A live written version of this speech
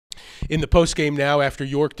In the postgame now, after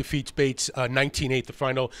York defeats Bates 19-8, the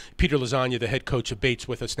final, Peter Lasagna, the head coach of Bates,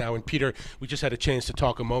 with us now. And Peter, we just had a chance to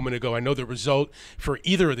talk a moment ago. I know the result for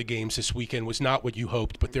either of the games this weekend was not what you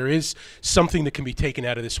hoped, but there is something that can be taken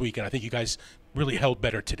out of this weekend. I think you guys really held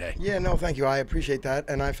better today. Yeah, no, thank you. I appreciate that,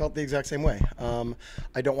 and I felt the exact same way.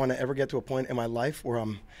 I don't want to ever get to a point in my life where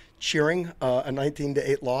I'm cheering a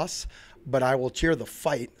 19-8 loss, but I will cheer the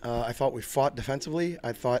fight. I thought we fought defensively.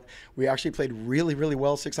 I thought we actually played really, really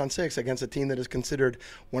well 6-on-6 against a team that is considered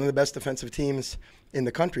one of the best defensive teams in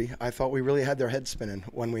the country. I thought we really had their heads spinning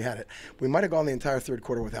when we had it. We might have gone the entire third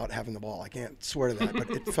quarter without having the ball. I can't swear to that, but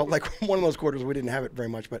it felt like one of those quarters we didn't have it very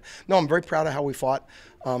much. But no, I'm very proud of how we fought,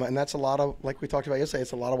 and that's a lot of, like we talked about yesterday,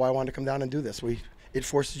 it's a lot of why I wanted to come down and do this. It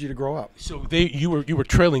forces you to grow up. So you were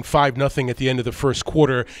trailing 5-0 at the end of the first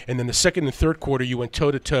quarter, and then the second and third quarter you went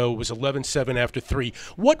toe-to-toe. It was 11-7 after 3.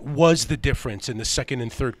 What was the difference in the second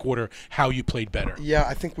and third quarter, how you played better? Yeah,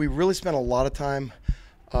 I think we really spent a lot of time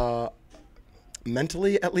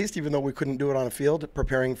mentally, at least, even though we couldn't do it on a field,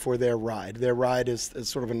 preparing for their ride. Their ride is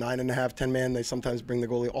sort of a 9.5, 10-man. They sometimes bring the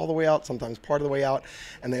goalie all the way out, sometimes part of the way out,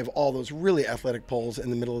 and they have all those really athletic poles in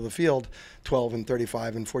the middle of the field, 12 and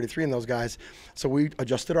 35 and 43 in those guys. So we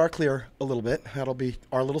adjusted our clear a little bit. That'll be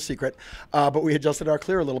our little secret. But we adjusted our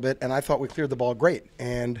clear a little bit, and I thought we cleared the ball great.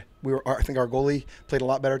 And I think our goalie played a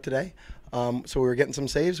lot better today. So we were getting some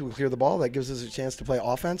saves. We cleared the ball. That gives us a chance to play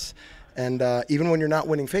offense. And even when you're not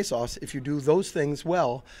winning faceoffs, if you do those things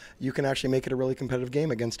well, you can actually make it a really competitive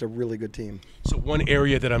game against a really good team. So one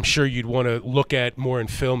area that I'm sure you'd want to look at more in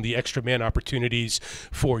film, the extra man opportunities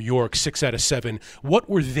for York, 6 out of 7. What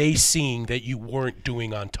were they seeing that you weren't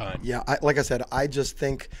doing on time? Yeah, like I said, I just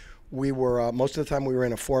think we were, most of the time we were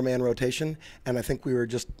in a 4-man rotation, and I think we were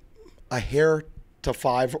just a hair to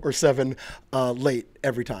 5 or 7 late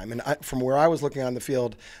every time. And from where I was looking on the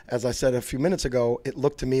field, as I said a few minutes ago, it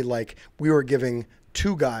looked to me like we were giving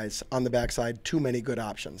 2 guys on the backside too many good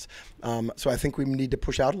options. So I think we need to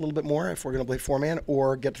push out a little bit more if we're going to play 4-man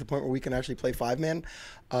or get to the point where we can actually play 5-man.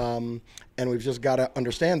 And we've just got to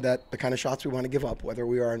understand that the kind of shots we want to give up, whether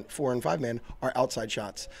we are in 4 and 5-man, are outside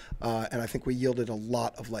shots. And I think we yielded a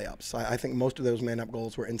lot of layups. I think most of those man-up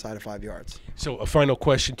goals were inside of 5 yards. So a final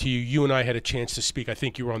question to you. You and I had a chance to speak. I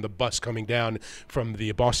think you were on the bus coming down from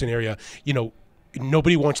the Boston area. You know,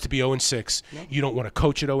 nobody wants to be 0-6. No. You don't want to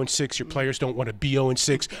coach at 0-6. Your players don't want to be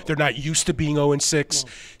 0-6. They're not used to being 0-6.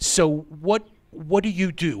 No. So what do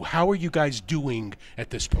you do? How are you guys doing at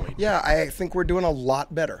this point? Yeah, I think we're doing a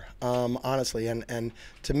lot better, honestly. And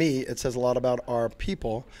to me, it says a lot about our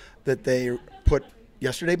people that they put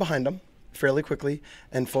yesterday behind them fairly quickly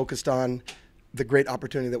and focused on the great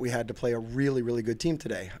opportunity that we had to play a really, really good team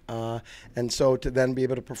today. And so to then be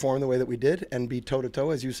able to perform the way that we did and be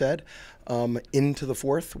toe-to-toe, as you said, into the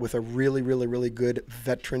fourth with a really, really, really good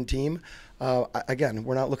veteran team. Again,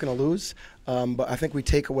 we're not looking to lose, but I think we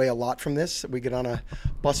take away a lot from this. We get on a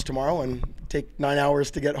bus tomorrow and take 9 hours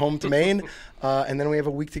to get home to Maine, and then we have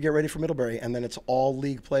a week to get ready for Middlebury, and then it's all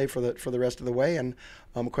league play for the rest of the way. And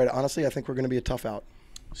quite honestly, I think we're going to be a tough out.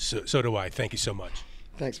 So do I. Thank you so much.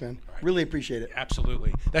 Thanks, man. Right. Really appreciate it.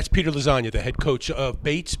 Absolutely. That's Peter Lasagna, the head coach of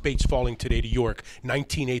Bates. Bates falling today to York,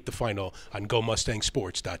 19-8 the final on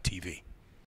GoMustangSports.tv.